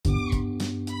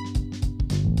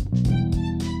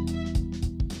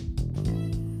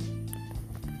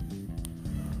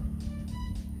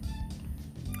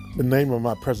The name of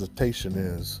my presentation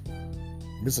is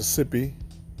Mississippi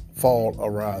Fall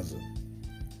Horizon.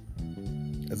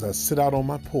 As I sit out on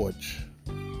my porch,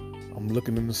 I'm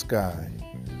looking in the sky.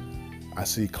 I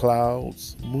see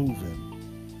clouds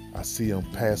moving. I see them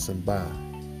passing by.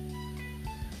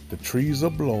 The trees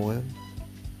are blowing.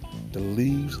 The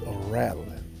leaves are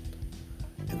rattling.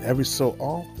 And every so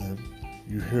often,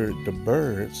 you hear the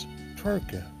birds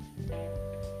twerking.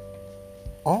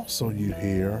 Also, you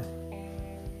hear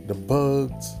the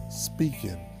bugs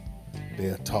speaking. They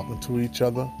are talking to each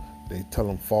other. They tell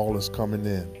them fall is coming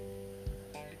in.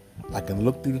 I can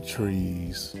look through the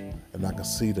trees and I can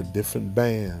see the different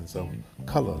bands of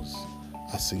colors.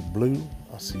 I see blue,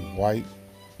 I see white,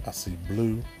 I see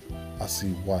blue, I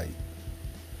see white.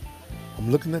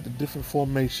 I'm looking at the different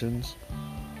formations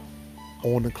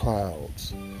on the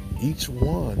clouds. Each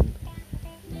one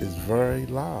is very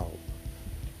loud.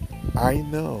 I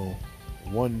know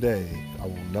one day I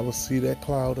will never see that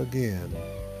cloud again.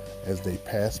 As they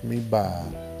passed me by,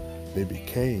 they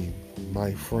became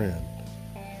my friend.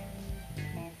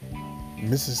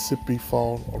 Mississippi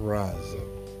Fall Horizon.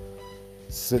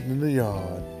 Sitting in the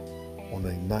yard on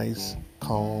a nice,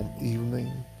 calm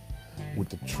evening with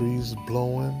the trees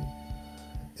blowing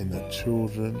and the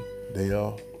children, they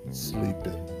are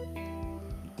sleeping.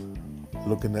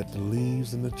 Looking at the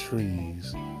leaves in the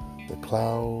trees, the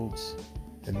clouds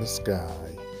in the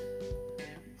sky.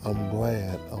 I'm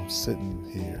glad I'm sitting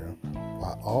here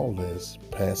while all this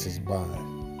passes by.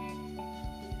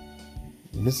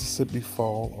 Mississippi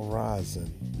Fall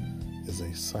Horizon is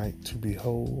a sight to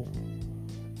behold.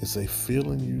 It's a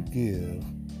feeling you give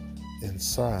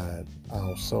inside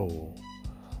our soul.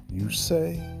 You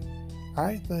say,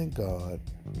 I thank God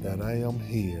that I am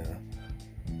here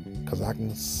because I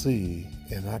can see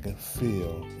and I can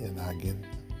feel and I can